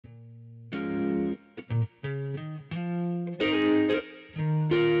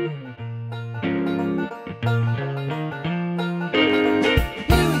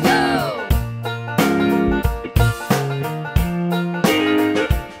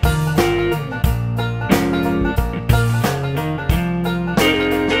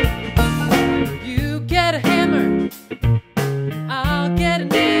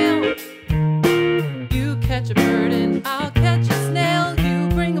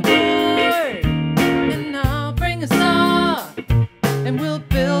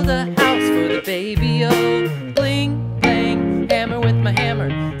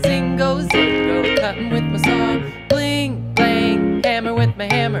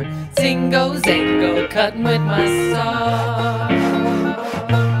hammer, singo, zango, cutting with my saw.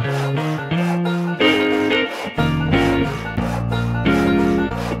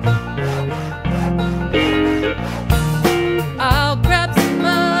 I'll grab some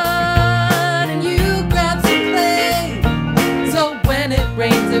mud and you grab some clay, so when it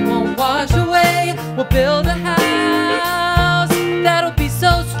rains it won't wash away. We'll build a house that'll be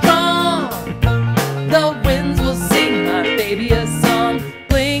so strong, the winds will sing my baby a song.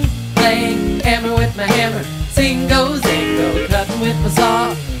 Bling, blang, hammer with my hammer, singo, zango, cutting with my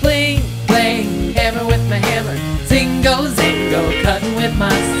saw. Bling, blang, hammer with my hammer, singo, zango, cutting with my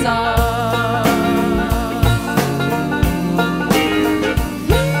saw.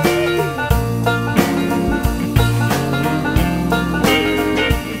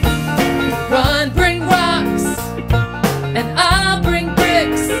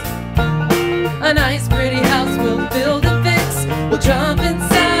 A nice pretty house we'll build and fix. We'll jump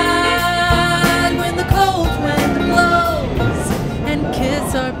inside when the cold wind blows and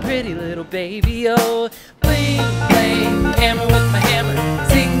kiss our pretty little baby, oh. Bling, blang, hammer with my hammer,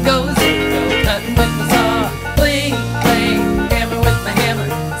 singo, zango, cutting with my saw. Bling, blang, hammer with my hammer,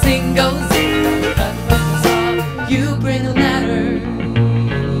 singo, zango, cutting with my saw. You bring a ladder,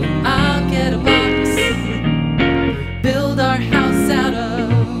 I'll get a box, build our house out of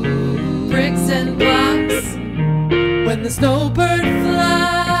bricks and blocks. When the snowbird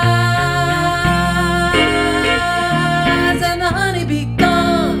flies and the honeybee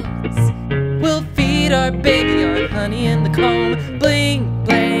comes, we'll feed our baby on honey in the comb. Bling,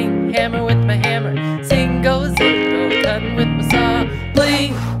 blang, hammer with my hammer, singo, zango, cutting with my saw.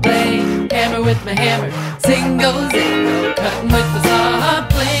 Bling, blang, hammer with my hammer, singo, zango, cutting with my saw.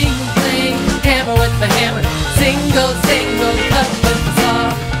 Bling, blang, hammer with my hammer, singo, zango, cutting with my saw.